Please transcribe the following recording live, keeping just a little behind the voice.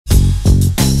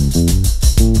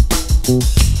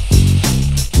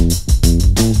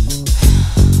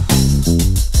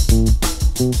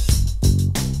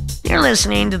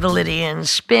listening to the Lydian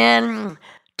Spin.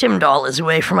 Tim Dahl is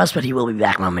away from us, but he will be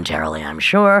back momentarily, I'm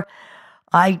sure.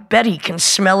 I bet he can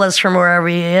smell us from wherever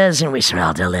he is, and we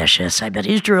smell delicious. I bet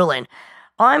he's drooling.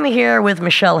 I'm here with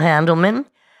Michelle Handelman,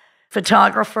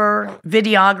 photographer,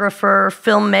 videographer,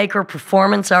 filmmaker,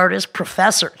 performance artist,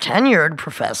 professor, tenured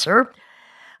professor,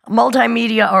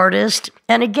 multimedia artist.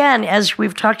 And again, as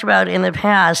we've talked about in the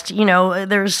past, you know,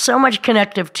 there's so much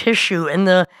connective tissue in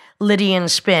the Lydian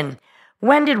Spin.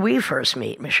 When did we first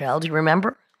meet, Michelle? Do you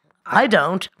remember? I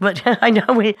don't, but I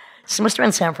know it must have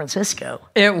been San Francisco.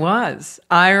 It was.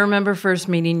 I remember first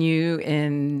meeting you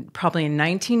probably in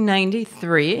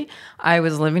 1993. I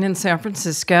was living in San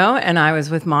Francisco, and I was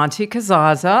with Monte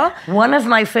Cazazza. One of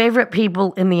my favorite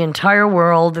people in the entire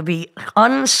world, the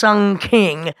unsung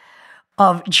king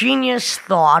of genius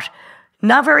thought,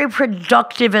 not very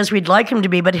productive as we'd like him to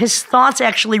be, but his thoughts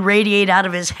actually radiate out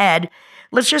of his head.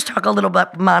 Let's just talk a little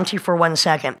about Monte for 1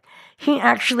 second. He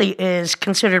actually is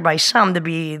considered by some to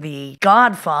be the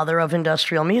godfather of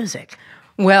industrial music.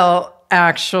 Well,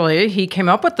 actually, he came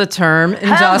up with the term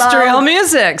industrial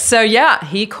music. So yeah,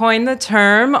 he coined the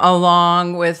term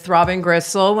along with Throbbing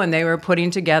Gristle when they were putting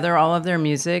together all of their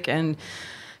music. And,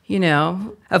 you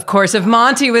know, of course, if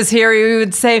Monte was here, he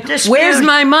would say, where's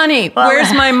my money?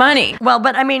 Where's my money? Well,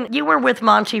 but I mean, you were with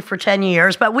Monte for 10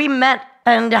 years, but we met.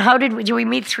 And how did we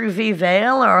meet through V.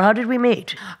 Vale, or how did we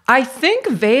meet? I think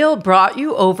Vale brought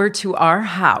you over to our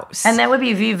house. And that would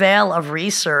be V. Vale of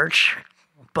Research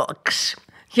Books.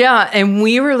 Yeah, and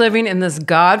we were living in this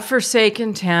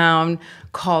godforsaken town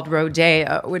called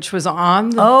Rodeo, which was on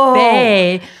the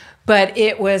bay, but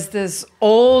it was this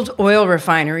old oil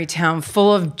refinery town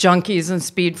full of junkies and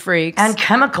speed freaks. And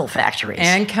chemical factories.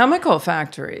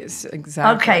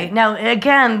 Exactly. Okay, now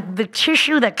again, the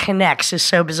tissue that connects is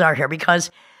so bizarre here because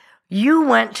you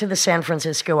went to the San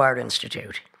Francisco Art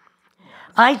Institute.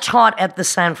 I taught at the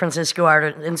San Francisco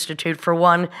Art Institute for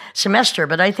 1 semester,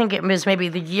 but I think it was maybe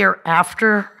the year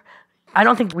after. I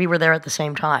don't think we were there at the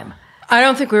same time. I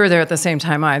don't think we were there at the same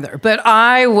time either, but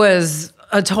I was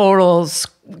a total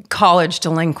college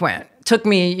delinquent. Took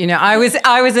me, you know, I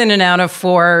was in and out of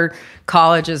 4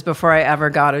 colleges before I ever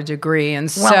got a degree.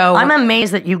 And so I'm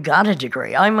amazed that you got a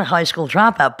degree. I'm a high school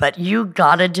dropout, but you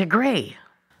got a degree.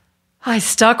 I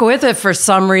stuck with it for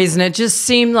some reason. It just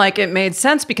seemed like it made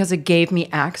sense because it gave me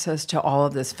access to all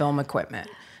of this film equipment.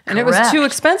 And Correct. It was too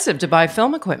expensive to buy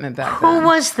film equipment back then. Who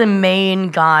was the main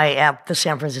guy at the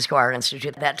San Francisco Art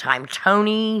Institute at that time?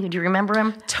 Tony, do you remember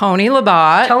him? Tony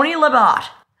Labat. Tony Labat.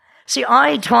 See,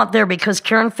 I taught there because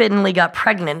Karen Finley got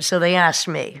pregnant, so they asked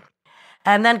me.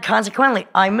 And then consequently,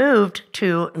 I moved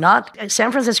to not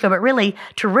San Francisco, but really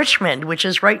to Richmond, which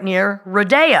is right near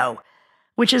Rodeo,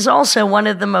 which is also one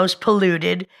of the most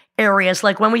polluted areas.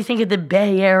 Like when we think of the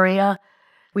Bay Area,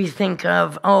 we think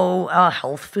of,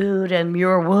 health food and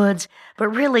Muir Woods, but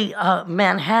really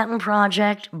Manhattan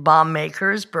Project, bomb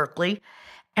makers, Berkeley,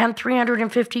 and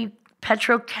 350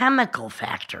 petrochemical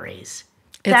factories.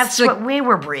 That's what we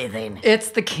were breathing.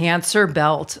 It's the cancer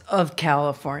belt of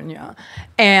California.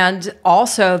 And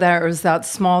also there was that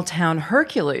small town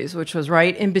Hercules, which was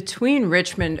right in between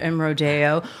Richmond and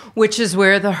Rodeo, which is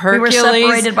where the Hercules... We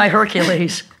were separated by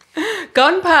Hercules.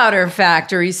 Gunpowder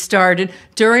factory started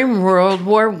during World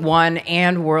War I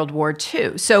and World War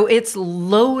II. So it's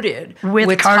loaded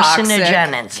with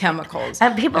carcinogens, chemicals.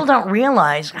 And people don't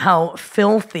realize how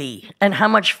filthy and how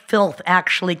much filth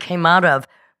actually came out of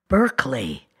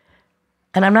Berkeley.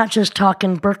 And I'm not just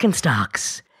talking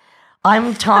Birkenstocks.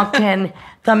 I'm talking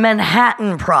the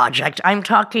Manhattan Project. I'm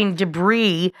talking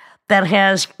debris that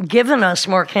has given us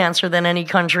more cancer than any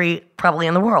country probably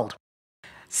in the world.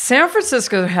 San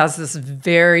Francisco has this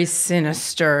very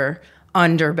sinister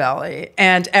underbelly,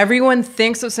 and everyone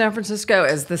thinks of San Francisco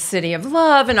as the city of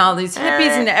love and all these hippies,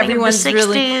 and everyone's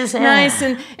really nice.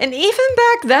 And even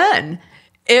back then,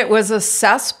 it was a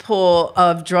cesspool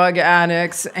of drug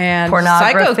addicts and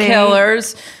psycho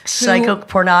killers.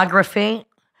 Psychopornography,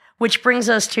 which brings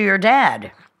us to your dad.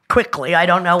 Quickly, I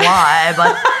don't know why,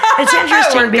 but it's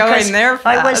interesting because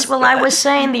I was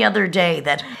saying the other day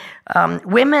that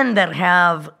women that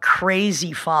have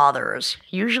crazy fathers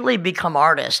usually become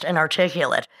artists and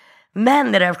articulate.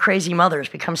 Men that have crazy mothers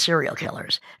become serial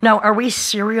killers. Now, are we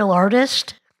serial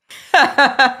artists?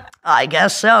 I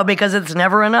guess so, because it's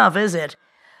never enough, is it?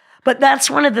 But that's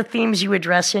one of the themes you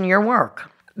address in your work.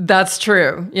 That's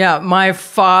true. Yeah, my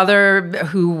father,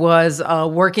 who was a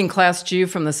working class Jew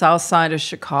from the south side of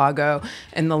Chicago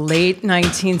in the late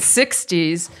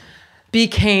 1960s,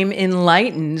 became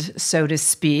enlightened, so to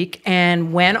speak,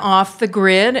 and went off the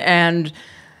grid and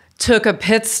took a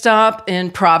pit stop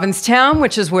in Provincetown,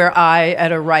 which is where I,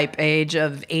 at a ripe age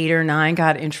of 8 or 9,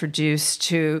 got introduced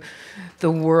to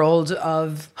the world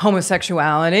of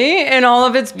homosexuality in all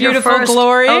of its beautiful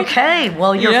glory. Okay,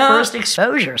 well, your first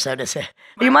exposure, so to say.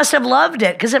 You must have loved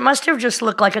it, because it must have just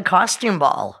looked like a costume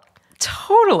ball.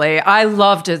 Totally. I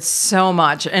loved it so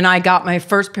much. And I got my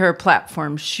first pair of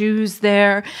platform shoes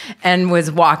there and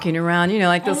was walking around,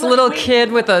 like this little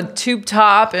kid with a tube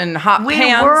top and hot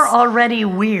pants. We were already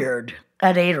weird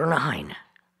at 8 or 9.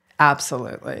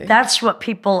 Absolutely. That's what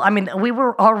people, we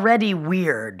were already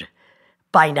weird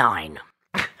by 9.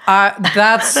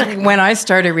 That's when I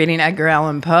started reading Edgar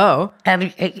Allan Poe.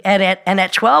 And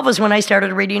at 12 was when I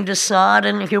started reading de Sade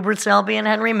and Hubert Selby and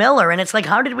Henry Miller. And it's like,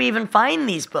 how did we even find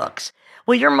these books?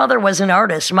 Well, your mother was an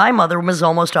artist. My mother was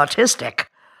almost autistic.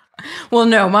 Well,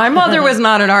 no, my mother was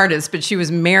not an artist, but she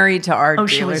was married to art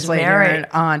dealers. She was later married.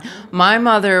 On. My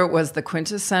mother was the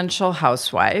quintessential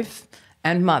housewife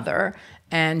and mother,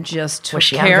 and just took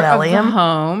care of the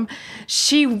home.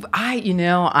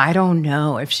 I don't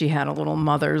know if she had a little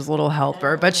mother's little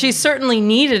helper, but she certainly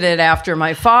needed it after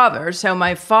my father. So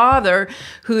my father,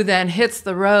 who then hits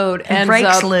the road and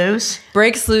breaks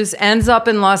loose, ends up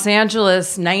in Los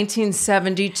Angeles,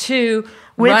 1972,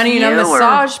 running a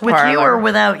massage parlor. With you or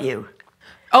without you?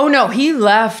 Oh, no, he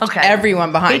left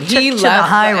everyone behind. He left the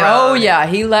high road. Oh, yeah,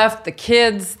 he left the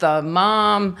kids, the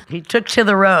mom. He took to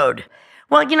the road.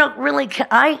 Well, really,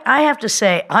 I have to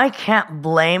say, I can't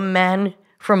blame men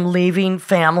from leaving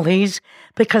families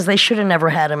because they should have never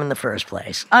had them in the first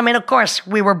place. Of course,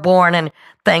 we were born, and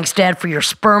thanks, Dad, for your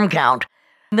sperm count.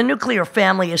 The nuclear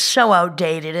family is so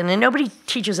outdated, and nobody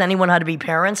teaches anyone how to be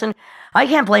parents, and I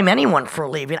can't blame anyone for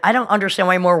leaving. I don't understand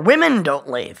why more women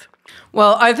don't leave.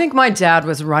 Well, I think my dad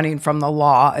was running from the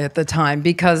law at the time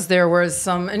because there was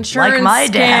some insurance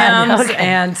scams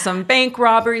and some bank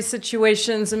robbery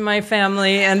situations in my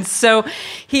family. And so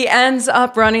he ends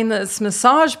up running this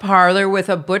massage parlor with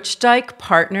a butch dyke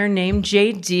partner named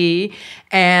JD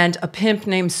and a pimp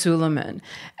named Suleiman.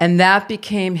 And that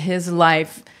became his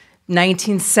life,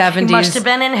 1970s He must have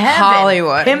been in heaven.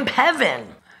 Hollywood. Pimp heaven.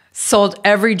 Sold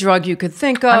every drug you could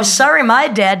think of. I'm sorry my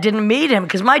dad didn't meet him,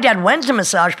 because my dad went to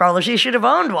massage parlors. He should have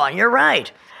owned one. You're right.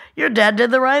 Your dad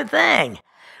did the right thing.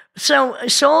 So,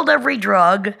 sold every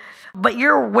drug, but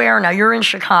you're where now? You're in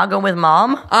Chicago with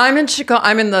Mom? I'm in Chicago.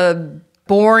 I'm in the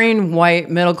boring white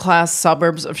middle-class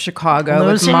suburbs of Chicago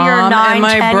losing with Mom your 9, and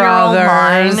my 10-year-old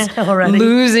brothers. Mind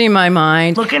losing my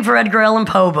mind. Looking for Edgar Allan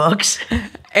Poe books.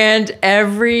 And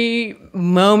every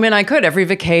moment I could, every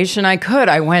vacation I could,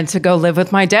 I went to go live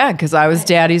with my dad because I was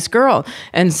Daddy's girl.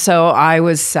 And so I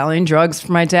was selling drugs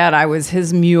for my dad. I was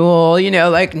his mule,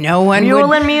 like no one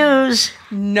Mule and Muse.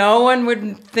 No one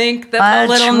would think that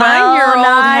the little 9-year-old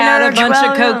had a bunch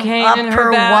of cocaine in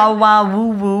her bag. Wah wah woo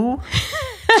woo.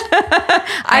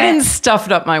 I didn't stuff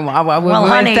it up my wah-wah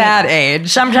honey, at that age.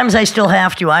 Sometimes I still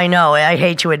have to. I know. I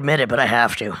hate to admit it, but I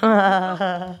have to.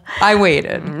 I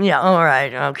waited. Yeah, all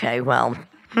right. Okay, well,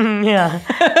 yeah.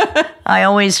 I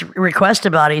always request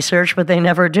a body search, but they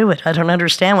never do it. I don't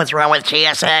understand what's wrong with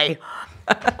TSA.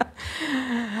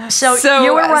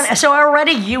 So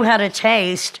already you had a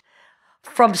taste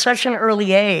from such an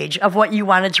early age of what you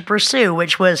wanted to pursue,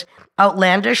 which was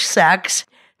outlandish sex,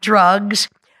 drugs,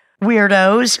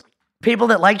 weirdos, people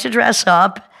that like to dress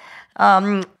up,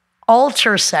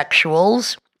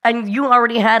 altersexuals, and you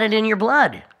already had it in your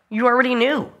blood. You already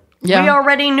knew. Yeah. We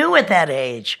already knew at that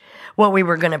age what we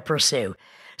were going to pursue.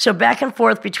 So back and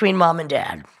forth between Mom and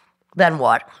Dad. Then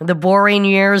what? The boring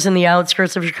years in the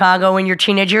outskirts of Chicago in your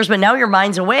teenage years, but now your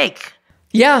mind's awake.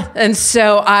 Yeah, and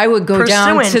so I would go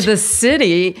down to the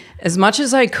city as much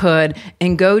as I could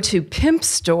and go to pimp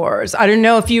stores. I don't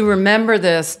know if you remember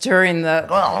this during the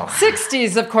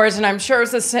 60s, of course, and I'm sure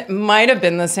it might have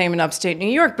been the same in upstate New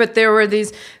York, but there were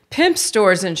these pimp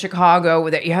stores in Chicago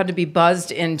that you had to be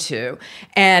buzzed into,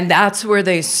 and that's where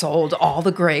they sold all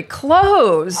the great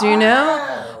clothes,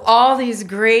 all these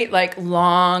great,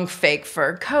 long fake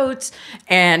fur coats,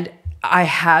 and I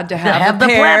had to have the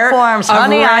platforms,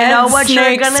 honey. I know what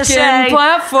you're gonna say.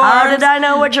 Platforms. How did I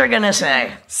know what you're gonna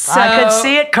say? So, I could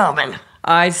see it coming.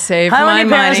 I saved my money. How many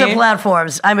pairs of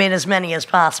platforms? As many as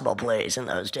possible, please, in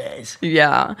those days.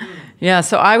 Yeah.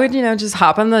 So I would, just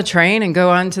hop on the train and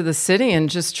go on to the city and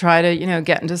just try to,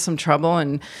 get into some trouble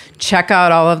and check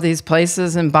out all of these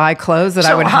places and buy clothes that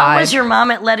I would hide. So how was your mom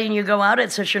at letting you go out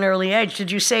at such an early age? Did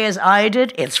you say, as I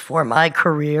did, it's for my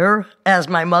career? As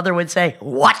my mother would say,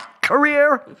 what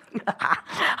career?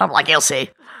 I'm like, you'll see.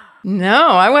 No,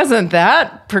 I wasn't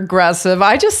that progressive.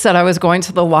 I just said I was going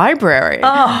to the library.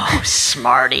 Oh,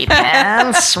 smarty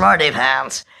pants, smarty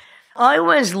pants. I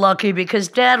was lucky because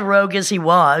Dad, rogue as he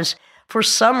was, for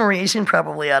some reason,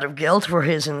 probably out of guilt for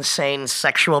his insane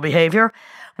sexual behavior,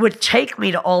 would take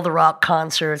me to all the rock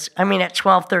concerts, at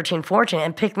 12, 13, 14,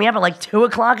 and pick me up at like 2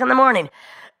 o'clock in the morning.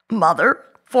 Mother,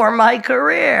 for my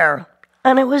career.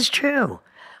 And it was true.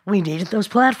 We needed those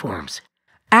platforms.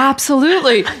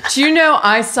 Absolutely. Do you know,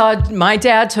 my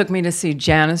dad took me to see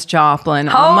Janis Joplin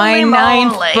on my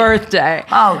 9th birthday.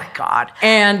 Oh, God.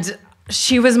 And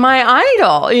she was my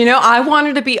idol. I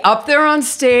wanted to be up there on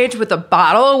stage with a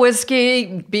bottle of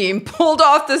whiskey being pulled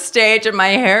off the stage and my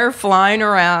hair flying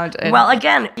around. Well,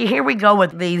 again, here we go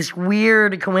with these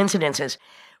weird coincidences.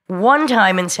 One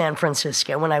time in San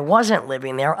Francisco, when I wasn't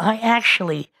living there, I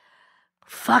actually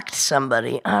fucked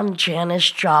somebody on Janis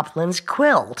Joplin's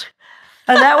quilt.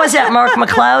 And that was at Mark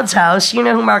McCloud's house. You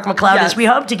know who Mark McCloud is. We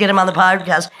hope to get him on the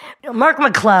podcast. Mark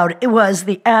McCloud, it was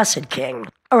the acid king,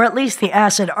 or at least the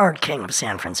acid art king of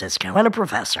San Francisco, and a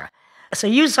professor. So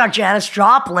you saw Janis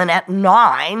Joplin at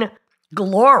 9.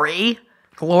 Glory.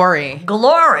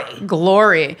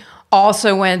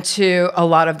 Also went to a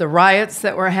lot of the riots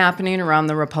that were happening around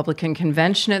the Republican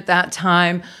convention at that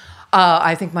time.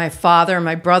 I think my father and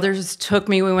my brothers took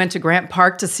me. We went to Grant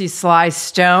Park to see Sly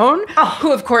Stone,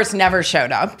 who, of course, never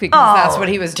showed up because that's what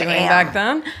he was doing back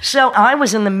then. So I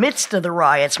was in the midst of the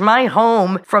riots. My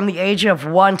home, from the age of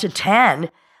 1 to 10,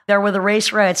 there were the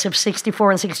race riots of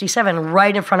 64 and 67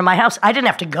 right in front of my house. I didn't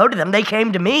have to go to them. They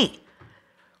came to me.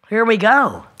 Here we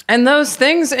go. And those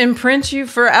things imprint you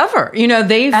forever.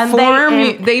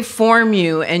 They form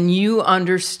you, and you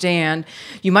understand.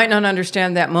 You might not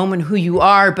understand that moment who you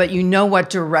are, but you know what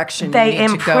direction you need to go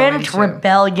into. They imprint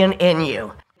rebellion in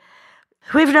you.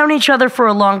 We've known each other for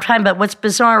a long time, but what's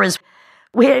bizarre is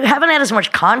we haven't had as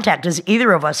much contact as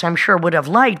either of us, I'm sure, would have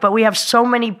liked, but we have so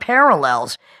many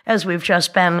parallels, as we've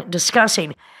just been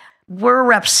discussing. We're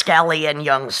rapscallion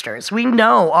youngsters. We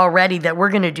know already that we're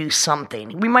going to do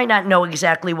something. We might not know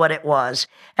exactly what it was.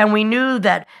 And we knew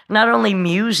that not only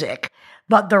music,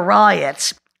 but the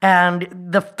riots and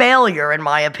the failure, in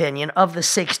my opinion, of the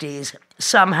 60s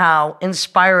somehow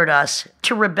inspired us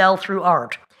to rebel through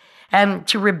art and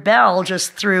to rebel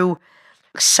just through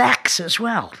sex as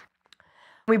well.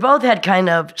 We both had kind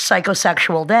of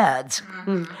psychosexual dads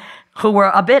who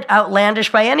were a bit outlandish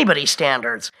by anybody's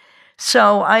standards.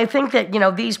 So I think that,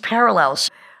 these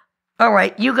parallels, all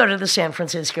right, you go to the San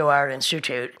Francisco Art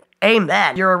Institute.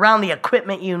 Amen. You're around the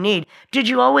equipment you need. Did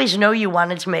you always know you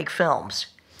wanted to make films?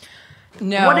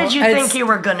 No. What did you think you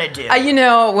were going to do?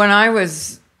 When I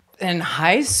was in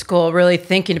high school, really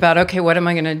thinking about, okay, what am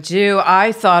I going to do?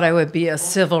 I thought I would be a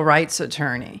civil rights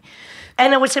attorney.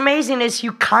 And what's amazing is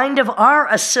you kind of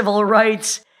are a civil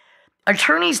rights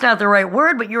attorney's not the right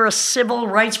word, but you're a civil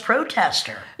rights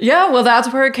protester. Yeah, well,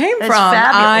 that's where it came from.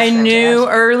 I knew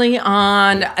early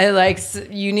on,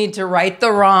 you need to right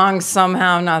the wrong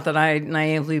somehow. Not that I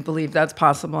naively believe that's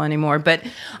possible anymore, but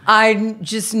I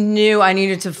just knew I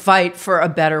needed to fight for a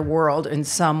better world in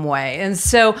some way. And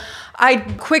so I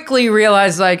quickly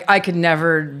realized, I could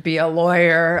never be a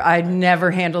lawyer. I'd never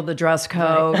handle the dress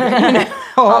code.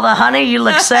 Although, honey, you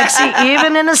look sexy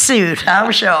even in a suit,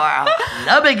 I'm sure.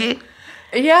 No biggie.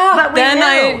 Yeah,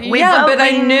 but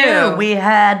I knew we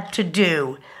had to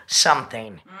do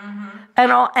something.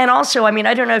 And also,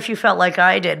 I don't know if you felt like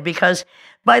I did, because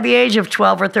by the age of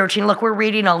 12 or 13, look, we're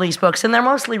reading all these books, and they're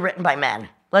mostly written by men.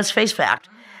 Let's face fact.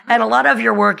 And a lot of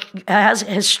your work has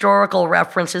historical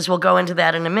references. We'll go into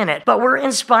that in a minute. But we're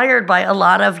inspired by a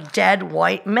lot of dead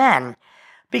white men,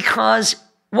 because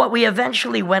what we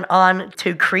eventually went on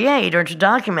to create or to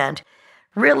document,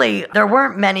 really, there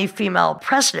weren't many female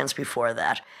precedents before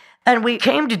that. And we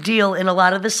came to deal in a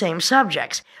lot of the same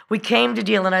subjects. We came to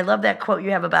deal, and I love that quote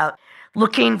you have about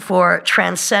looking for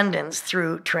transcendence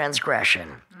through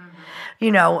transgression.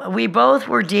 We both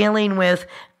were dealing with,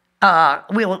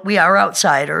 we are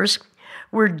outsiders.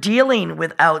 We're dealing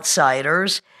with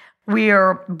outsiders. We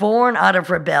are born out of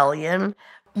rebellion.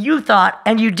 You thought,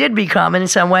 and you did become, in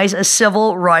some ways, a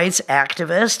civil rights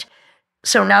activist.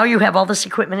 So now you have all this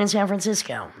equipment in San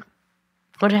Francisco.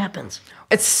 What happens?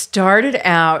 It started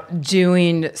out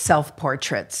doing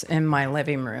self-portraits in my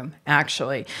living room,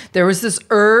 actually. There was this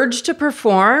urge to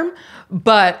perform,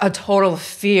 but a total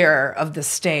fear of the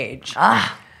stage. All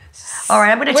right,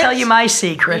 I'm going to tell you my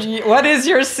secret. What is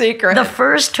your secret? The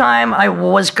first time I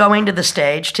was going to the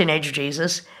stage, Teenage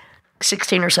Jesus,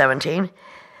 16 or 17,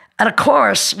 and of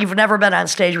course, you've never been on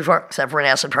stage before, except for an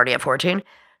acid party at 14.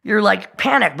 You're like,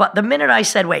 panic. But the minute I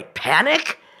said, wait,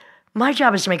 panic? My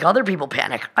job is to make other people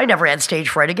panic. I never had stage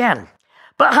fright again.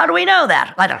 But how do we know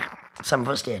that? I don't know. Some of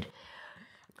us did.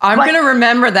 I'm going to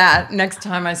remember that next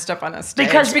time I step on a stage.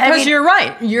 Because you're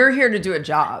right. You're here to do a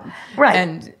job.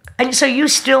 Right. And so you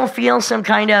still feel some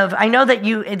kind of, I know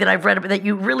that I've read that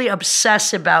you really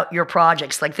obsess about your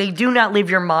projects. Like they do not leave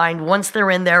your mind. Once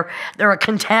they're in there, they're a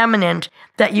contaminant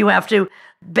that you have to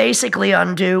basically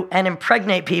undo and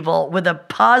impregnate people with a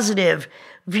positive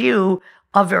view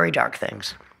of very dark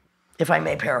things, if I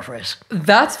may paraphrase.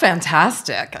 That's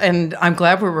fantastic. And I'm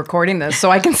glad we're recording this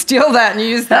so I can steal that and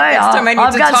use that next time I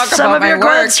need to talk about my work. I've got some of your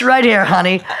quotes right here,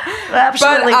 honey.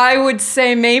 Absolutely. But I would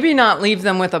say maybe not leave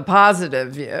them with a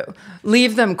positive view.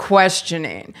 Leave them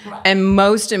questioning. Right. And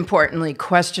most importantly,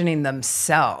 questioning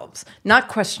themselves. Not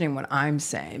questioning what I'm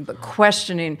saying, but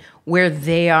questioning where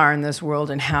they are in this world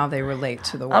and how they relate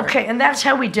to the world. Okay, and that's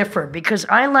how we differ, because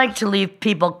I like to leave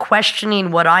people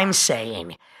questioning what I'm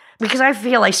saying. Because I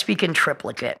feel I speak in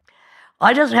triplicate.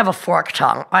 I don't have a forked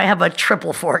tongue. I have a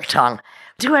triple forked tongue.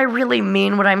 Do I really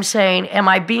mean what I'm saying? Am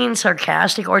I being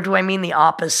sarcastic, or do I mean the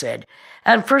opposite?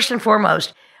 And first and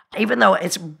foremost, even though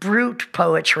it's brute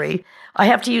poetry, I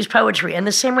have to use poetry in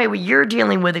the same way you're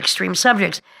dealing with extreme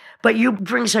subjects, but you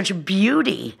bring such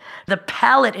beauty. The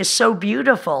palette is so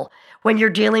beautiful when you're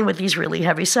dealing with these really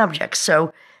heavy subjects.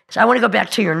 So I want to go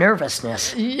back to your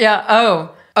nervousness. Yeah,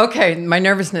 okay, my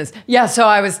nervousness. Yeah, so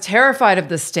I was terrified of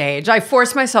the stage. I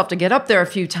forced myself to get up there a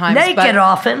few times. Naked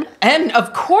often. And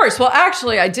of course, well,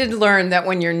 actually, I did learn that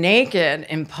when you're naked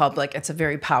in public, it's a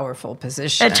very powerful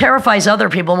position. It terrifies other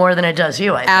people more than it does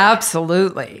you, I think.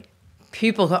 Absolutely.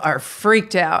 People are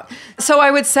freaked out. So I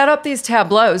would set up these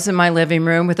tableaus in my living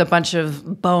room with a bunch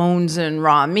of bones and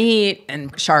raw meat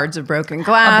and shards of broken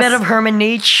glass. A bit of Herman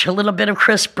Nietzsche, a little bit of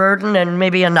Chris Burden, and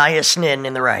maybe a niacin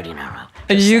in the writing. I don't know.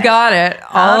 You got it.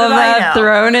 All of that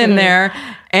thrown in there.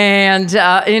 And,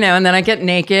 and then I get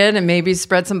naked and maybe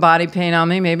spread some body paint on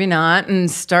me, maybe not,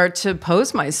 and start to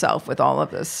pose myself with all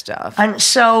of this stuff. And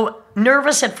so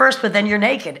nervous at first, but then you're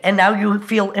naked, and now you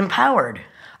feel empowered.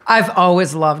 I've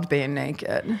always loved being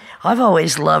naked. I've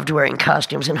always loved wearing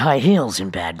costumes and high heels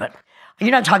in bed, but you're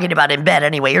not talking about in bed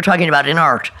anyway. You're talking about in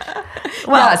art.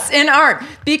 Well, yes, in art,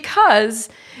 because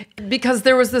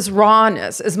there was this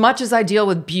rawness. As much as I deal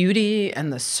with beauty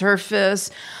and the surface,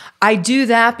 I do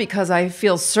that because I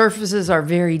feel surfaces are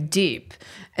very deep.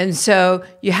 And so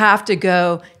you have to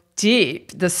go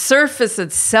deep. The surface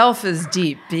itself is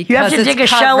deep because you have to dig a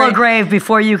shallow grave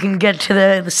before you can get to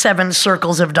the 7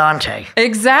 circles of Dante.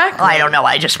 Exactly. I don't know.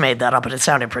 I just made that up, but it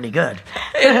sounded pretty good.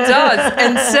 It does.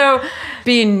 And so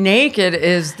being naked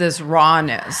is this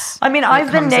rawness. I mean,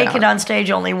 I've been naked on stage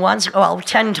only once,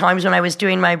 10 times when I was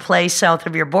doing my play South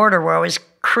of Your Border, where I was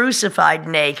crucified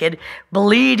naked,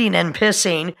 bleeding and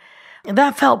pissing. And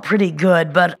that felt pretty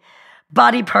good, but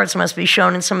body parts must be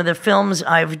shown in some of the films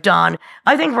I've done.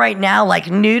 I think right now, like,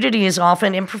 nudity is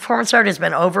often, in performance art, has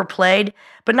been overplayed,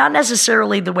 but not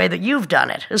necessarily the way that you've done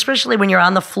it, especially when you're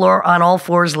on the floor on all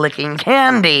fours licking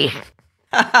candy.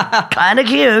 Kind of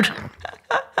cute.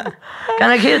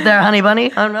 Kind of cute there, honey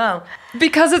bunny. Oh, no.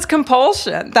 Because it's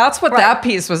compulsion. That's what that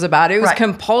piece was about. It was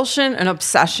compulsion and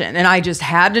obsession. And I just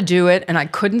had to do it, and I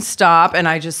couldn't stop, and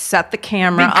I just set the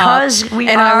camera up. And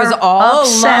I was all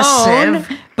obsessive,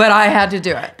 alone, but I had to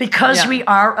do it. Because we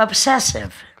are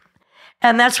obsessive.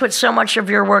 And that's what so much of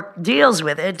your work deals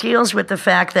with. It deals with the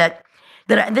fact that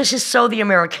this is so the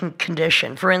American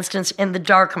condition. For instance, in the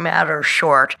Dark Matter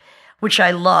short, which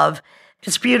I love,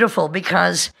 it's beautiful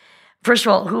because, first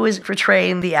of all, who is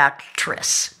portraying the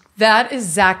actress? That is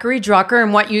Zachary Drucker,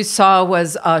 and what you saw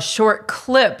was a short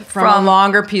clip from a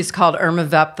longer piece called Irma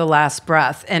Vep, The Last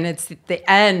Breath, and it's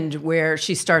the end where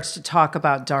she starts to talk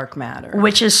about dark matter.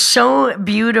 Which is so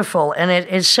beautiful, and it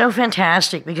is so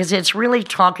fantastic because it's really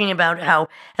talking about how,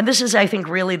 and this is, I think,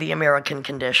 really the American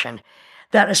condition,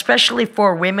 that especially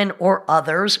for women or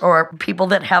others or people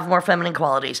that have more feminine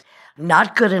qualities,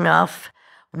 not good enough,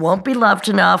 won't be loved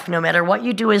enough, no matter what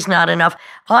you do is not enough.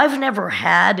 I've never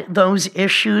had those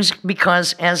issues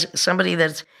because as somebody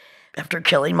that's, after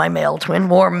killing my male twin,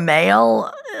 more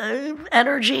male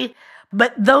energy,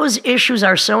 but those issues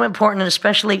are so important, and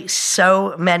especially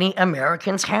so many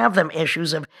Americans have them,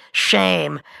 issues of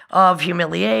shame, of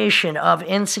humiliation, of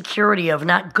insecurity, of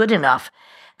not good enough.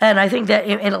 And I think that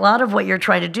in a lot of what you're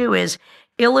trying to do is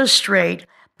illustrate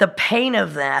the pain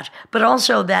of that, but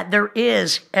also that there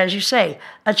is, as you say,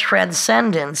 a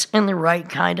transcendence in the right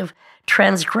kind of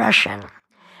transgression.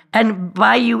 And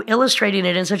by you illustrating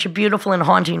it in such a beautiful and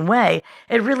haunting way,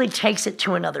 it really takes it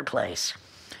to another place.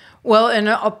 Well, and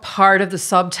a part of the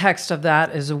subtext of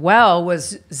that as well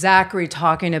was Zachary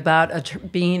talking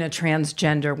about being a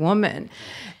transgender woman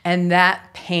and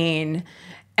that pain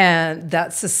and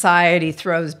that society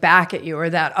throws back at you,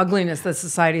 or that ugliness that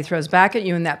society throws back at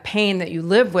you, and that pain that you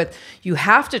live with, you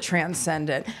have to transcend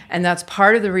it. And that's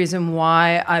part of the reason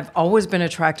why I've always been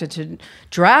attracted to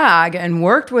drag and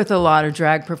worked with a lot of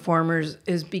drag performers,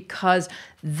 is because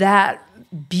that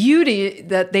beauty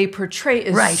that they portray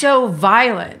is so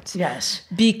violent. Yes.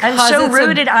 Because and so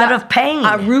rooted out of pain.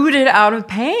 Rooted out of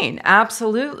pain,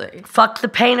 absolutely. Fuck the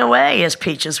pain away, as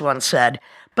Peaches once said.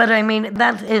 But I mean,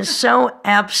 that is so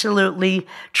absolutely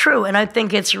true. And I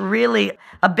think it's really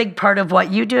a big part of what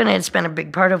you do, and it's been a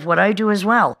big part of what I do as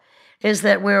well, is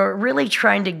that we're really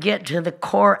trying to get to the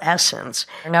core essence.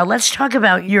 Now, let's talk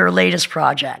about your latest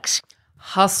projects.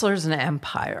 Hustlers and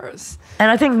Empires.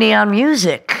 And I think Neon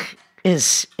Music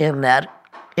is in that,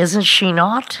 isn't she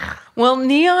not? Well,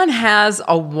 Neon has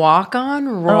a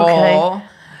walk-on role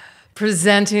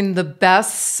presenting the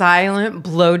best silent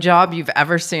blowjob you've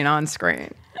ever seen on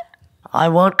screen. I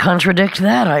won't contradict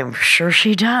that. I'm sure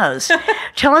she does.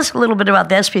 Tell us a little bit about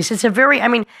this piece. It's a very, I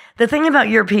mean, the thing about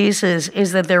your pieces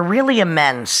is that they're really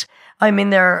immense. I mean,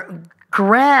 they're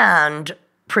grand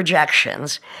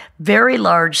projections, very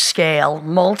large scale,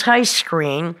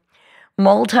 multi-screen,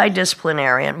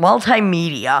 multidisciplinary,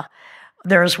 multimedia.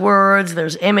 There's words,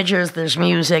 there's images, there's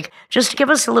music. Just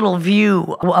give us a little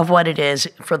view of what it is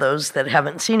for those that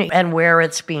haven't seen it and where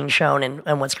it's being shown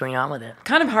and what's going on with it.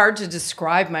 Kind of hard to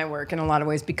describe my work in a lot of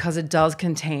ways because it does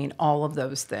contain all of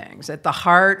those things. At the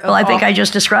heart of I think I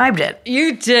just described it.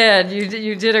 You did.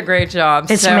 You did a great job.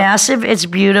 It's massive, it's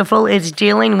beautiful, it's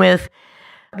dealing with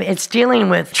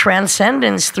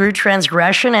transcendence through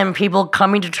transgression and people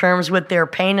coming to terms with their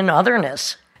pain and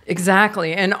otherness.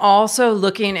 Exactly. And also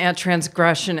looking at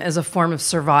transgression as a form of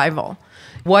survival.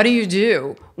 What do you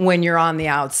do when you're on the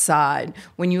outside,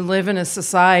 when you live in a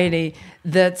society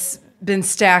that's been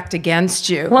stacked against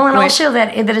you? Well, and also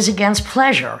that is against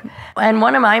pleasure. And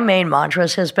one of my main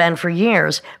mantras has been for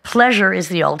years, pleasure is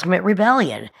the ultimate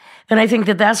rebellion. And I think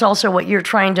that that's also what you're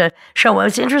trying to show.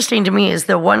 What's interesting to me is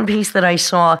the one piece that I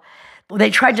saw,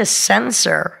 they tried to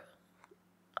censor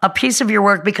a piece of your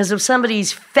work because of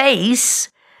somebody's face.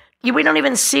 We don't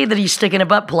even see that he's sticking a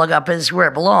butt plug up as where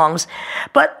it belongs,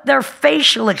 but their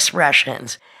facial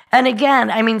expressions. And again,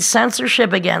 I mean,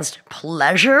 censorship against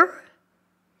pleasure?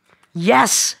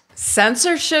 Yes.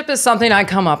 Censorship is something I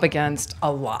come up against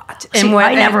a lot.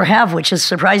 I never have, which is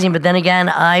surprising, but then again,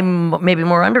 I'm maybe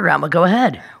more underground, but go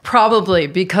ahead. Probably,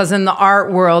 because in the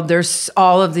art world, there's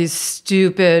all of these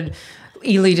stupid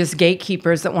elitist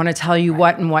gatekeepers that want to tell you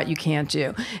what and what you can't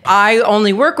do. I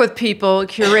only work with people,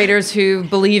 curators who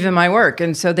believe in my work,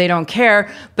 and so they don't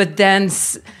care. But then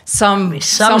someone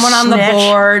on the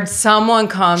board, someone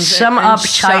comes and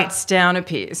shuts down a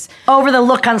piece. Over the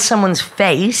look on someone's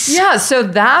face. Yeah, so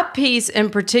that piece in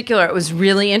particular, it was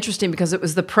really interesting because it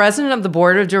was the president of the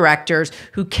board of directors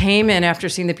who came in after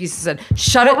seeing the piece and said,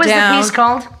 shut it down. What was the piece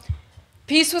called?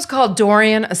 Piece was called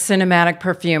Dorian, a Cinematic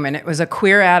Perfume, and it was a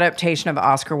queer adaptation of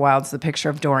Oscar Wilde's The Picture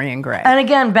of Dorian Gray. And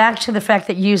again, back to the fact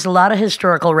that you use a lot of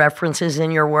historical references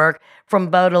in your work, from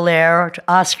Baudelaire to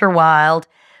Oscar Wilde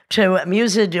to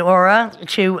Musidora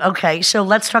to, so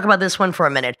let's talk about this one for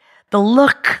a minute. The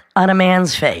look on a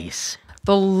man's face.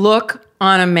 The look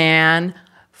on a man,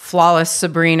 flawless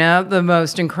Sabrina, the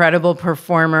most incredible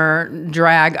performer,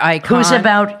 drag icon. Who's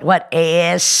about,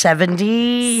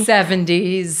 70?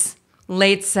 70s.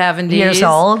 Late 70s. Years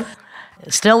old.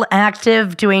 Still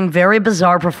active, doing very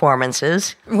bizarre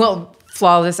performances. Well,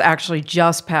 Flawless actually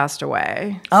just passed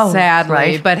away,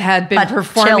 sadly, but had been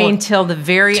performing till the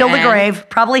very end. Till the grave.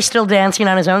 Probably still dancing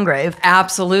on his own grave.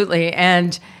 Absolutely.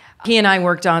 And he and I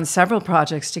worked on several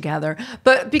projects together.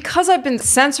 But because I've been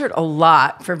censored a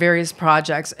lot for various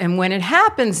projects, and when it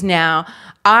happens now,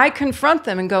 I confront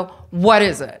them and go, what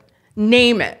is it?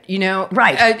 Name it,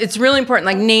 Right. It's really important.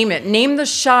 Like, name it. Name the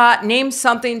shot. Name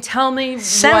something. Tell me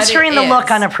Censoring the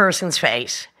look on a person's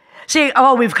face. See,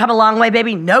 we've come a long way,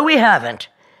 baby. No, we haven't.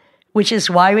 Which is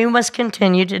why we must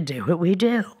continue to do what we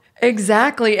do.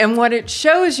 Exactly. And what it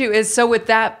shows you is, so with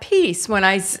that piece, when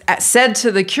I said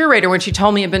to the curator, when she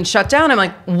told me it had been shut down, I'm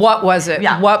like, what was it?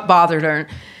 Yeah. What bothered her?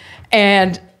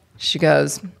 And she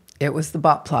goes, it was the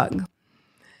butt plug.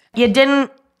 You didn't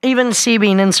even see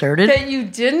being inserted. That you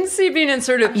didn't see being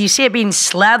inserted. You see it being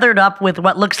slathered up with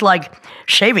what looks like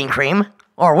shaving cream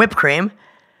or whipped cream.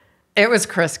 It was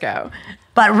Crisco.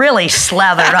 But really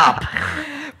slathered up.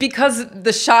 Because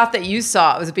the shot that you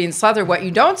saw was being slathered. What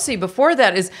you don't see before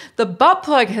that is the butt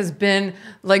plug has been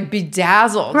like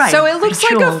bedazzled. Right. So it looks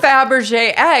like a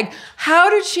Fabergé egg. How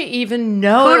did she even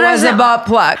know it was a butt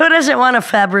plug? Who doesn't want a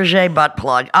Fabergé butt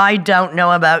plug? I don't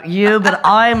know about you, but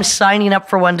I'm signing up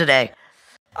for one today.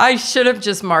 I should have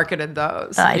just marketed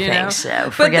those. I think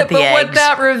so. Forget the eggs. But what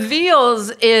that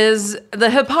reveals is the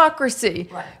hypocrisy.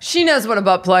 Right. She knows what a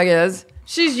butt plug is.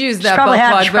 She's used that butt plug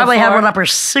before. She probably had one up her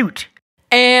suit.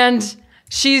 And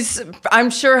she's, I'm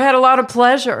sure, had a lot of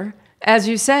pleasure, as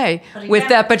you say, with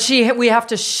that. But we have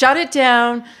to shut it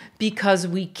down because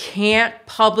we can't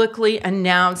publicly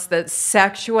announce that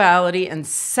sexuality and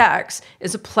sex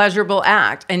is a pleasurable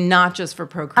act and not just for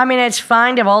procreation. I mean, it's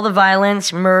fine to have all the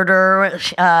violence, murder,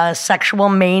 sexual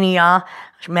mania,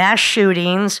 mass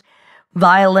shootings,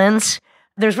 violence.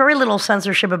 There's very little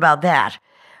censorship about that.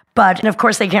 But, and of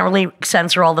course, they can't really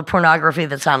censor all the pornography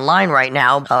that's online right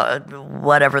now,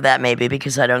 whatever that may be,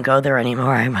 because I don't go there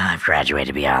anymore. I've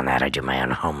graduated beyond that. I do my own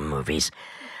home movies.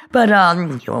 But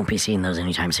you won't be seeing those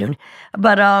anytime soon.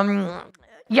 But,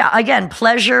 yeah, again,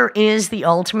 pleasure is the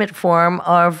ultimate form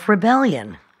of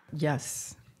rebellion.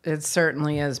 Yes, it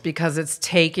certainly is, because it's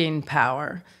taking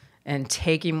power and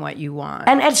taking what you want.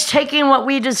 And it's taking what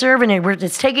we deserve in it.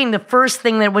 It's taking the first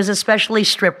thing that was especially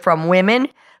stripped from women,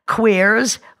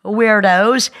 queers,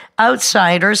 weirdos,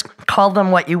 outsiders, call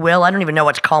them what you will. I don't even know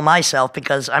what to call myself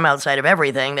because I'm outside of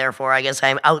everything. Therefore, I guess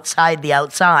I'm outside the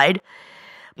outside.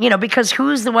 You know, because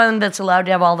who's the one that's allowed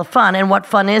to have all the fun? And what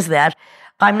fun is that?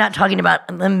 I'm not talking about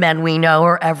the men we know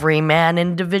or every man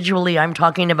individually. I'm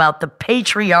talking about the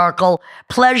patriarchal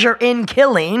pleasure in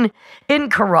killing, in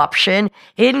corruption,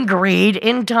 in greed,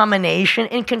 in domination,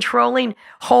 in controlling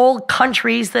whole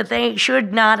countries that they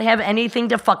should not have anything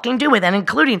to fucking do with. And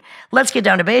including, let's get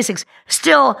down to basics,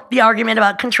 still the argument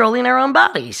about controlling our own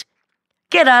bodies.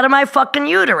 Get out of my fucking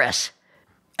uterus.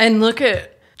 And look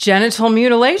at genital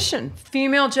mutilation,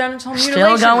 female genital mutilation.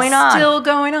 Still going on. Still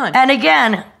going on. And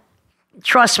again,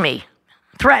 trust me,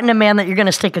 threaten a man that you're going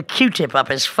to stick a Q-tip up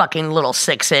his fucking little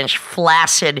 6-inch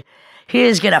flaccid. He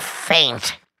is going to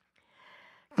faint.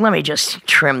 Let me just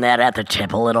trim that at the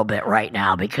tip a little bit right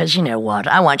now, because you know what?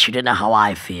 I want you to know how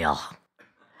I feel.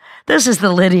 This is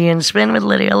the Lydian Spin with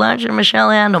Lydia Lunch and Michelle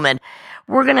Handelman.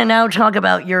 We're going to now talk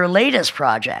about your latest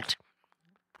project.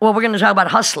 Well, we're going to talk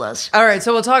about Hustlers. All right,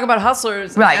 so we'll talk about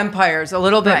Hustlers and Empires a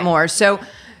little bit more. So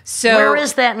where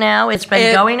is that now? It's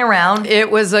been going around. It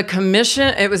was a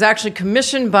commission. It was actually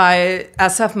commissioned by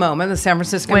SF MoMA, the San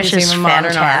Francisco Museum of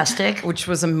Modern Art, which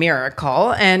was a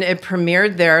miracle, and it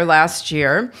premiered there last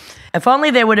year. If only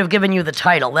they would have given you the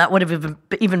title, that would have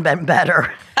even been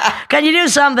better. Can you do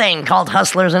something called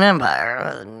Hustlers and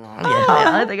Empire?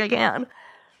 Yeah, I think I can.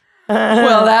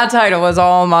 Well, that title was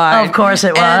all mine. Of course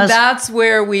it was. And that's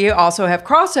where we also have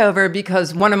crossover,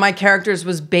 because one of my characters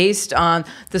was based on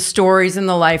the stories and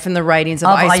the life and the writings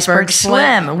of Iceberg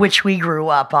Slim, which we grew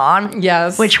up on.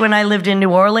 Yes. Which when I lived in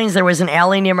New Orleans, there was an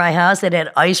alley near my house that had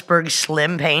Iceberg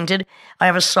Slim painted. I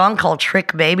have a song called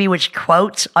Trick Baby, which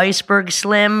quotes Iceberg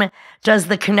Slim. Does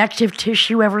the connective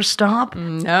tissue ever stop?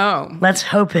 No. Let's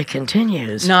hope it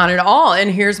continues. Not at all. And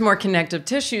here's more connective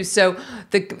tissue. So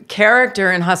the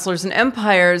character in Hustlers and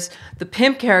Empires, the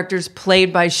pimp character is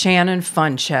played by Shannon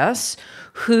Funchess,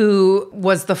 who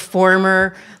was the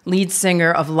former lead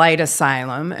singer of Light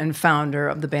Asylum and founder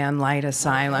of the band Light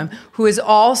Asylum, who is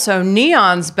also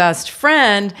Neon's best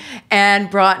friend and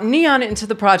brought Neon into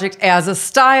the project as a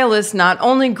stylist, not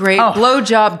only great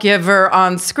blowjob giver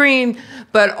on screen,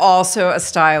 but also a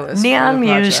stylist. Neon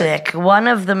Music, one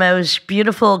of the most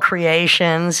beautiful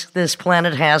creations this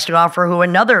planet has to offer. Who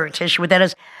another tissue with that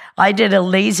is, I did a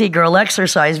lazy girl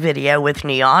exercise video with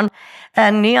Neon,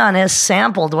 and Neon has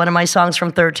sampled one of my songs from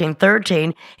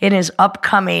 1313 in his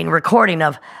upcoming recording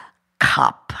of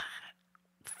Cop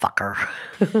Fucker.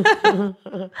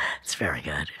 It's very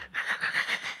good.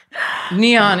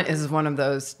 Neon is one of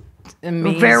those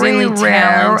amazingly very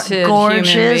rare, talented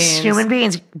gorgeous human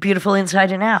beings, beautiful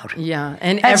inside and out. Yeah,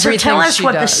 and so tell us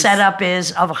what does. The setup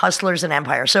is of Hustlers and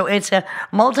Empire. So it's a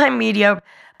multimedia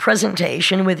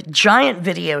presentation with giant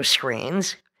video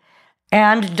screens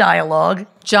and dialogue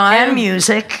and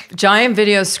music. Giant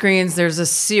video screens. There's a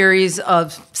series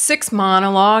of 6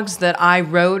 monologues that I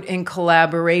wrote in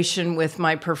collaboration with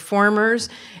my performers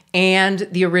and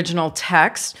the original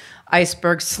text.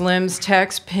 Iceberg Slim's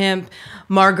text, Pimp,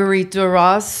 Marguerite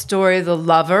Duras' story, The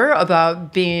Lover,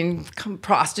 about being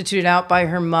prostituted out by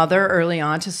her mother early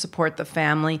on to support the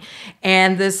family,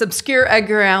 and this obscure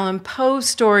Edgar Allan Poe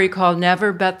story called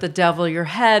Never Bet the Devil Your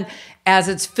Head, as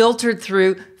it's filtered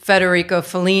through Federico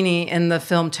Fellini in the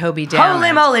film Toby Damned.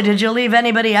 Holy moly, did you leave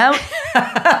anybody out?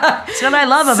 That's what I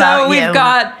love about you. We've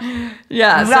got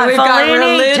Fellini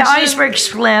religion to Iceberg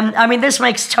Slim. I mean, this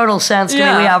makes total sense to me.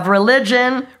 We have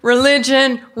religion,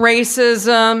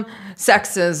 racism,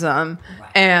 sexism,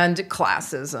 and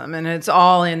classism, and it's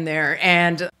all in there.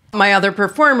 And My other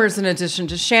performers, in addition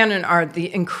to Shannon, are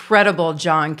the incredible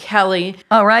John Kelly.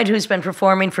 All right, who's been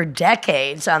performing for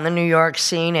decades on the New York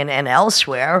scene and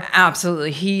elsewhere.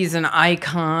 Absolutely. He's an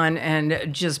icon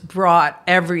and just brought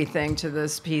everything to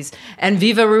this piece. And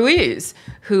Viva Ruiz,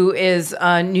 who is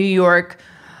a New York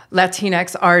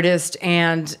Latinx artist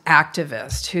and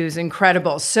activist, who's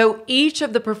incredible. So each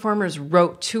of the performers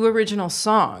wrote 2 original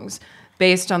songs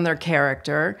based on their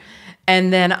character.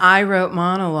 And then I wrote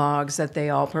monologues that they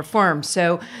all performed.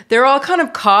 So they're all kind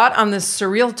of caught on this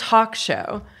surreal talk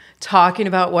show, talking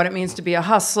about what it means to be a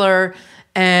hustler.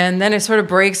 And then it sort of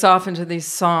breaks off into these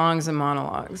songs and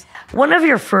monologues. One of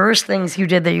your first things you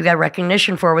did that you got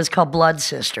recognition for was called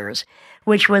BloodSisters,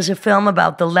 which was a film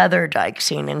about the leather dyke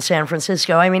scene in San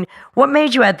Francisco. I mean, what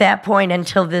made you at that point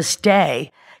until this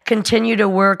day continue to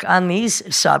work on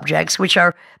these subjects, which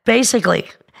are basically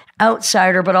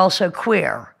outsider but also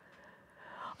queer?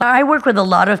 I work with a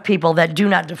lot of people that do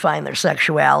not define their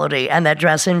sexuality and that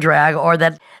dress in drag or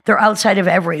that they're outside of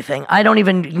everything. I don't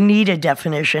even need a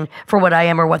definition for what I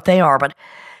am or what they are. But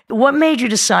what made you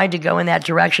decide to go in that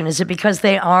direction? Is it because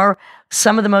they are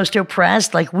some of the most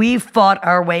oppressed? Like we've fought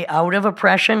our way out of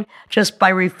oppression just by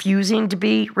refusing to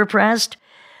be repressed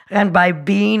and by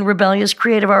being rebellious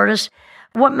creative artists?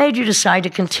 What made you decide to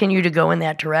continue to go in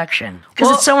that direction?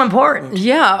 Because it's so important.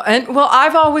 Yeah. And well,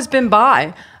 I've always been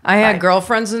bi. I had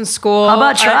girlfriends in school. How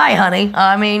about try, honey?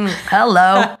 I mean,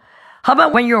 hello. How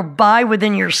about when you're bi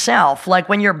within yourself? Like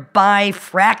when you're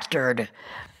bi-fractured.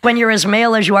 When you're as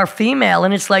male as you are female.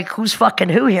 And it's like, who's fucking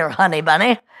who here, honey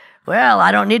bunny? Well,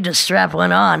 I don't need to strap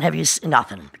one on. Have you...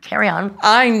 Nothing. Carry on.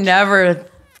 I never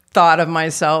thought of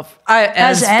myself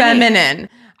as feminine.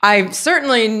 I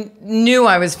certainly knew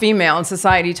I was female, and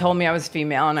society told me I was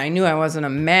female, and I knew I wasn't a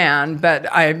man, but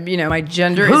my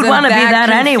gender isn't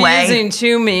that confusing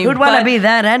to me. Who'd want to be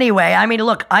that anyway? I mean,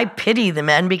 look, I pity the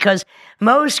men because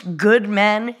most good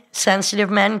men,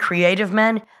 sensitive men, creative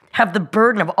men have the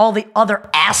burden of all the other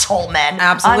asshole men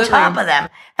on top of them,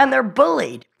 and they're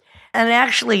bullied. And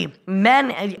actually,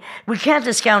 men, we can't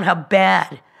discount how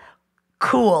bad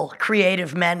cool,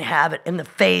 creative men have it in the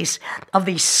face of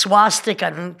these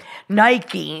swastika,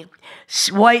 Nike,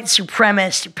 white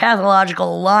supremacist,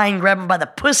 pathological line grabbing by the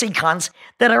pussy cunts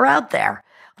that are out there.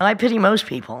 And I pity most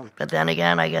people. But then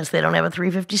again, I guess they don't have a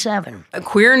 357.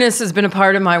 Queerness has been a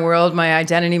part of my world, my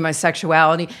identity, my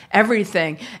sexuality,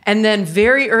 everything. And then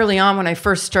very early on, when I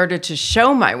first started to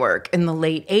show my work in the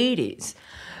late 80s,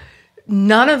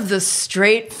 none of the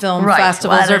straight film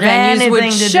festivals or venues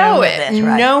would show it.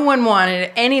 No one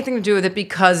wanted anything to do with it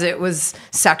because it was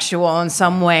sexual in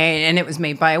some way, and it was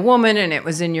made by a woman, and it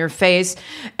was in your face.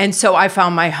 And so I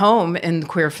found my home in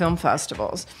queer film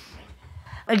festivals.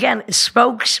 Again,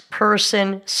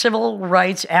 spokesperson, civil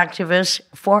rights activist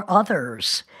for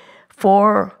others,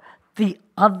 for the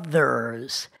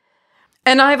others.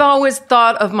 And I've always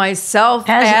thought of myself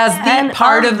as the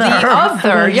part of the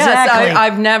other. Exactly. Yes,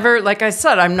 I've never, like I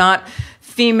said, I'm not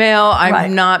female,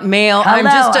 I'm not male, I'm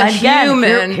just a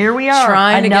human here we are,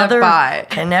 trying to get by.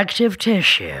 Connective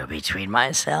tissue between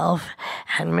myself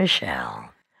and Michelle.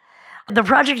 The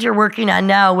project you're working on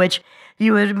now, which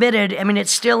you admitted, I mean,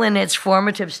 it's still in its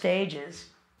formative stages.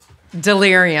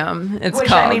 Delirium, it's Which,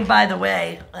 called. I mean, by the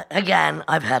way, again,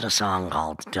 I've had a song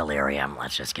called Delirium.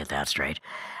 Let's just get that straight.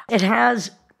 It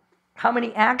has how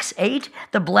many acts? 8?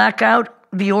 The blackout,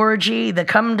 the orgy, the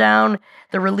come down,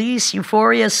 the release,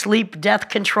 euphoria, sleep, death,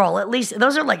 control. At least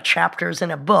those are like chapters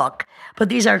in a book, but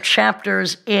these are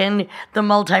chapters in the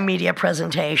multimedia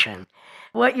presentation.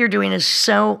 What you're doing is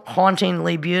so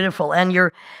hauntingly beautiful. And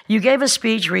you gave a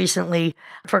speech recently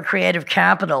for Creative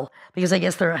Capital because I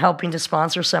guess they're helping to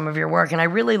sponsor some of your work. And I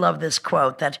really love this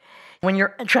quote that when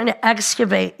you're trying to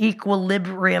excavate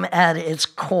equilibrium at its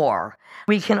core,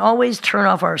 we can always turn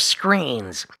off our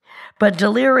screens. But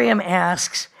Delirium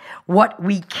asks what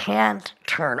we can't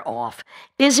turn off.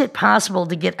 Is it possible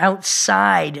to get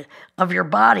outside of your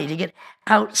body, to get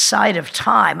outside of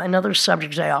time? Another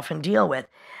subject I often deal with.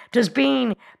 Does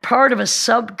being part of a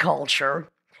subculture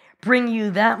bring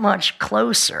you that much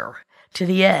closer to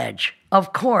the edge?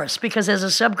 Of course, because as a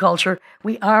subculture,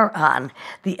 we are on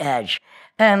the edge.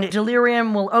 And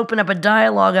Delirium will open up a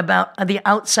dialogue about the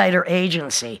outsider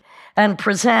agency and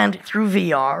present through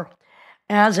VR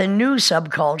as a new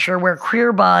subculture where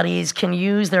queer bodies can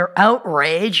use their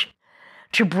outrage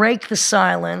to break the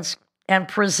silence and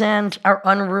present our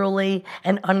unruly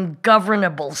and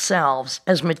ungovernable selves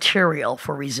as material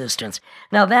for resistance.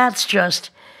 Now that's just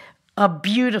a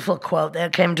beautiful quote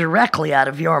that came directly out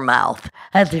of your mouth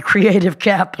at the Creative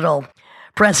Capital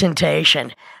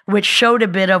presentation. which showed a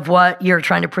bit of what you're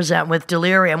trying to present with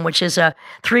delirium, which is a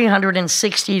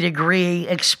 360-degree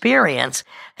experience,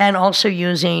 and also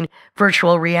using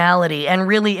virtual reality and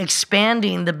really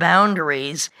expanding the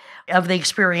boundaries of the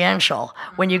experiential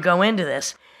when you go into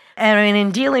this. And I mean,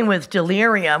 in dealing with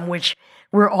delirium, which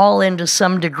we're all into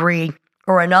some degree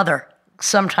or another,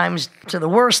 sometimes to the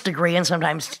worst degree and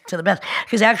sometimes to the best,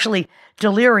 because actually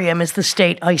delirium is the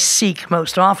state I seek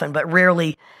most often, but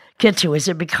rarely get to. Is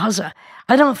it because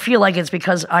I don't feel like it's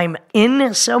because I'm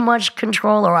in so much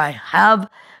control or I have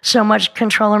so much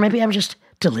control, or maybe I'm just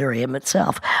delirium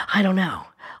itself. I don't know.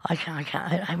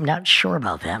 I'm not sure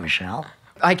about that, Michelle.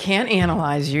 I can't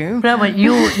analyze you. No, but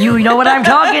you know what I'm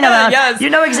talking about. Yes, you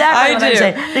know exactly what I I'm do.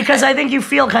 saying, because I think you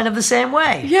feel kind of the same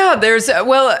way. Yeah, there's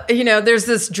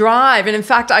this drive. And in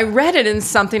fact, I read it in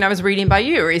something I was reading by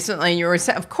you recently. You were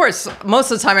saying, of course,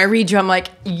 most of the time I read you, I'm like,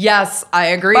 yes, I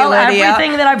agree, Well, Lydia.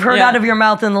 everything that I've heard out of your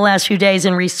mouth in the last few days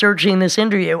in researching this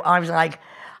interview, I was like,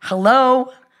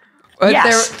 hello?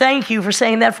 Yes, thank you for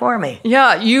saying that for me.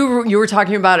 Yeah, you were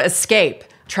talking about escape.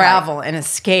 Travel and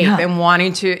escape and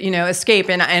wanting to, escape.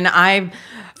 And I,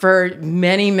 for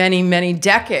many, many, many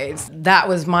decades, that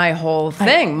was my whole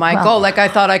thing, my goal. Like I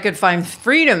thought I could find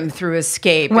freedom through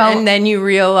escape. And then you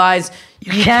realize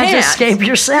you can't escape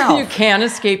yourself. You can't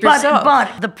escape yourself.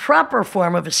 But the proper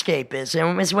form of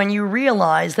escapism is when you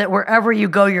realize that wherever you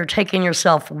go, you're taking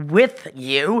yourself with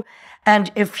you.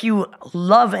 And if you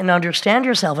love and understand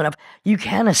yourself enough, you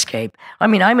can escape. I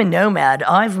mean, I'm a nomad.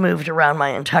 I've moved around my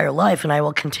entire life, and I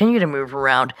will continue to move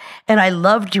around. And I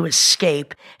love to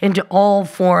escape into all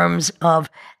forms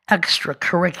of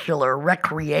extracurricular,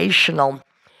 recreational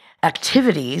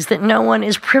activities that no one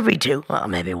is privy to. Well,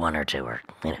 maybe one or two, or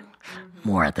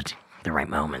more at the right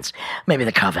moments. Maybe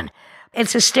the coven.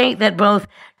 It's a state that both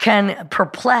can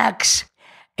perplex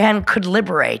and could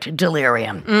liberate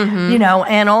delirium,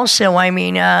 and also, I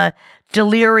mean,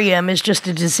 delirium is just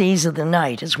a disease of the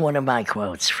night is one of my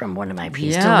quotes from one of my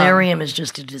pieces. Yeah. Delirium is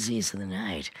just a disease of the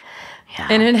night. Yeah.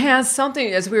 And it has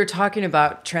something, as we were talking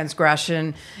about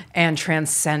transgression and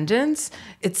transcendence,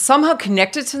 it's somehow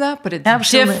connected to that, but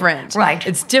it's different. Right.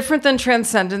 It's different than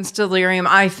transcendence delirium,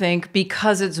 I think,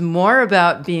 because it's more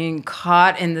about being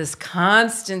caught in this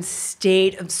constant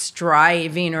state of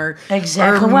striving or movement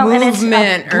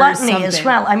and it's gluttony or something. As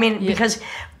well. I mean, because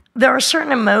there are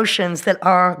certain emotions that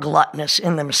are gluttonous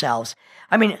in themselves.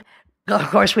 I mean, of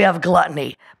course, we have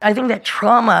gluttony. I think that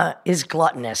trauma is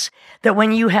gluttonous, that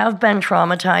when you have been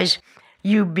traumatized,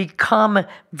 you become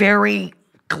very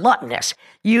gluttonous.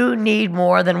 You need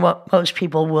more than what most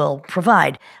people will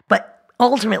provide. But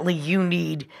ultimately, you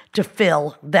need to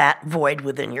fill that void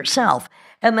within yourself.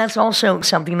 And that's also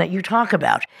something that you talk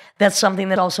about. That's something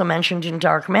that's also mentioned in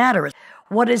Dark Matter.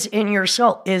 What is in your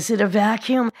soul? Is it a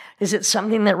vacuum? Is it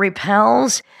something that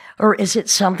repels? Or is it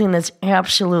something that's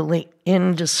absolutely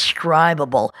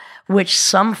indescribable, which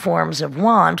some forms of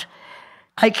want,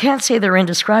 I can't say they're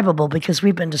indescribable because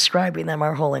we've been describing them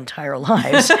our whole entire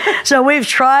lives. So we've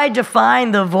tried to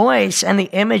find the voice and the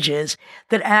images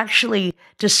that actually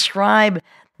describe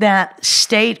that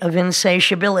state of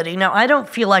insatiability. Now, I don't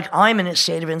feel like I'm in a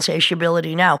state of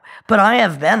insatiability now, but I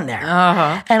have been there.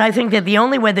 And I think that the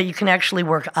only way that you can actually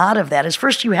work out of that is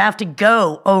first you have to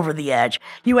go over the edge.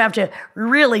 You have to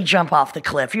really jump off the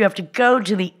cliff. You have to go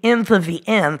to the nth of the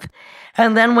nth.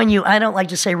 And then when I don't like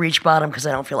to say reach bottom because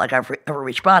I don't feel like I've ever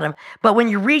reached bottom, but when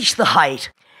you reach the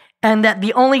height and that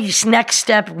the only next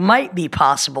step might be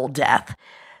possible death,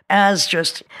 as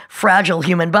just fragile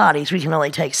human bodies, we can only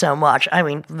take so much. I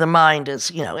mean, the mind is,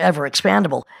 ever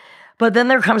expandable. But then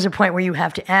there comes a point where you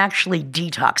have to actually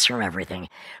detox from everything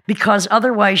because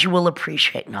otherwise you will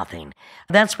appreciate nothing.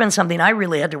 That's been something I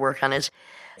really had to work on as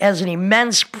an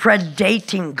immense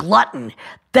predating glutton.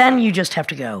 Then you just have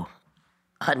to go,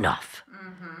 enough.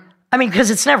 I mean,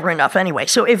 because it's never enough anyway.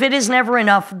 So if it is never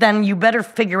enough, then you better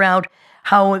figure out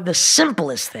how the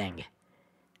simplest thing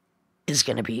is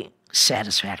going to be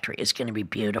satisfactory, is going to be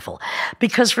beautiful.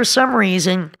 Because for some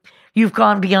reason, you've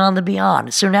gone beyond the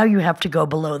beyond. So now you have to go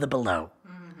below the below.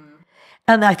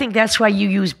 And I think that's why you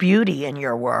use beauty in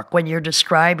your work when you're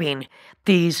describing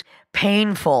these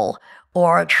painful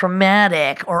or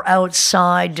traumatic or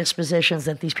outside dispositions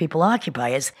that these people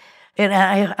occupy. And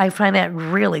I find that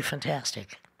really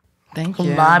fantastic. Thank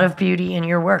you. A lot of beauty in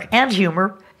your work and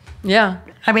humor. Yeah.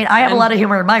 I mean, I have a lot of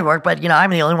humor in my work, but, I'm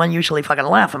the only one usually fucking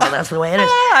laughing, but that's the way it is.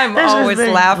 I'm always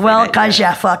laughing. Well, because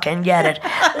you fucking get it.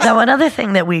 Now, another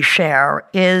thing that we share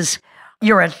is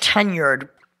you're a tenured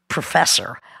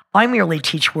professor. I merely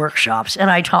teach workshops, and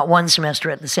I taught one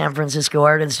semester at the San Francisco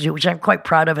Art Institute, which I'm quite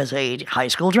proud of as a high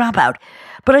school dropout.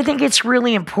 But I think it's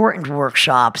really important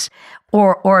workshops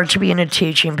or to be in a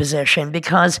teaching position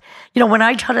because, when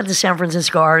I taught at the San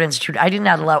Francisco Art Institute, I did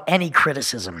not allow any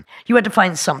criticism. You had to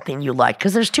find something you liked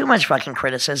because there's too much fucking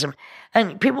criticism.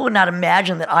 And people would not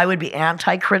imagine that I would be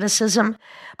anti-criticism.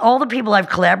 All the people I've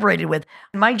collaborated with,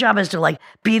 my job is to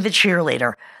be the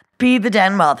cheerleader, be the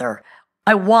den mother.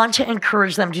 I want to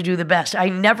encourage them to do the best. I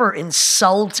never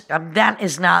insult. That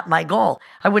is not my goal.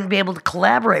 I wouldn't be able to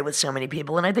collaborate with so many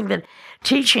people. And I think that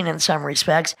teaching in some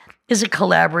respects is a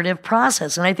collaborative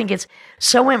process. And I think it's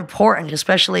so important,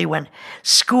 especially when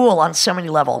school on so many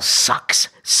levels sucks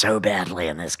so badly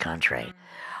in this country.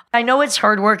 I know it's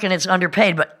hard work and it's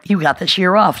underpaid, but you got this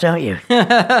year off, don't you?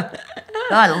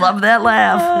 I love that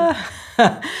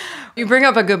laugh. You bring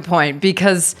up a good point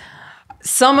because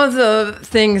some of the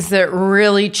things that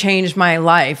really changed my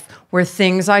life were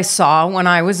things I saw when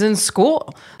I was in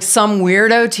school. Some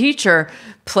weirdo teacher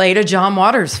played a John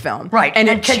Waters film. Right. And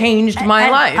it changed my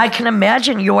life. I can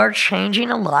imagine you're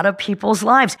changing a lot of people's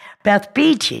lives. Beth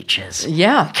B teaches.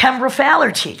 Yeah. Kembra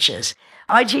Fowler teaches.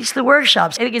 I teach the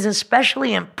workshops. I think it's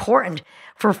especially important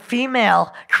for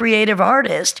female creative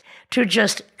artists to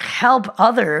just help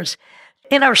others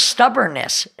in our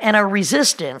stubbornness and our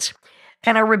resistance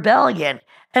and our rebellion,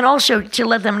 and also to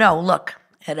let them know, look,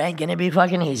 it ain't gonna be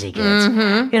fucking easy, kids.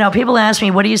 Mm-hmm. People ask me,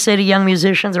 what do you say to young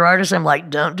musicians or artists? I'm like,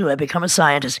 don't do it, become a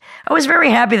scientist. I was very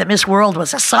happy that Miss World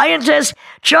was a scientist,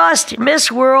 just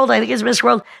Miss World, I think it's Miss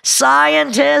World,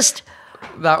 scientist.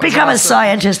 Become a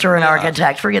scientist or an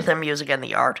architect, forget the music and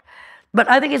the art. But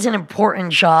I think it's an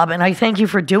important job, and I thank you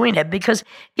for doing it, because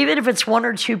even if it's one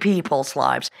or two people's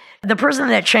lives, the person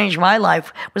that changed my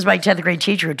life was my 10th grade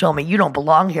teacher who told me, you don't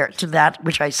belong here, to that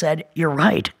which I said, you're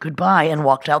right, goodbye, and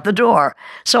walked out the door.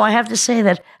 So I have to say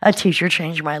that a teacher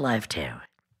changed my life too.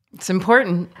 It's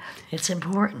important. It's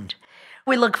important.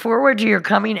 We look forward to your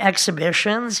coming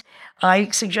exhibitions.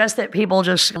 I suggest that people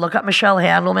just look up Michelle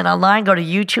Handelman online, go to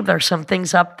YouTube. There's some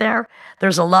things up there.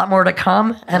 There's a lot more to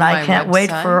come, and I can't wait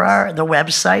for the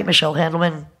website,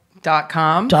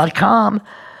 michellehandelman.com.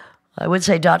 I would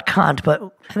say .cont, but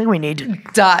I think we need to.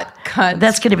 .cunt.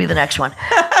 That's going to be the next one.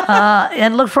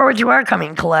 And look forward to our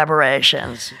coming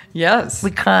collaborations. Yes.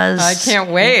 Because I can't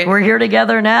wait. We're here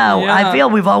together now. Yeah. I feel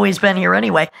we've always been here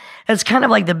anyway. It's kind of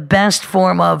like the best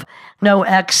form of no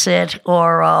exit,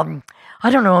 or I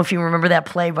don't know if you remember that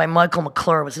play by Michael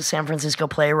McClure. It was a San Francisco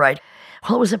playwright.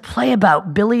 Well, it was a play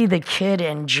about Billy the Kid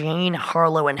and Jane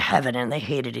Harlow in heaven, and they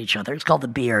hated each other. It's called The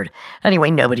Beard. Anyway,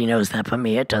 nobody knows that but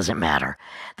me. It doesn't matter.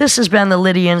 This has been the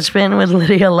Lydian Spin with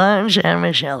Lydia Lunch and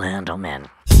Michelle Handelman.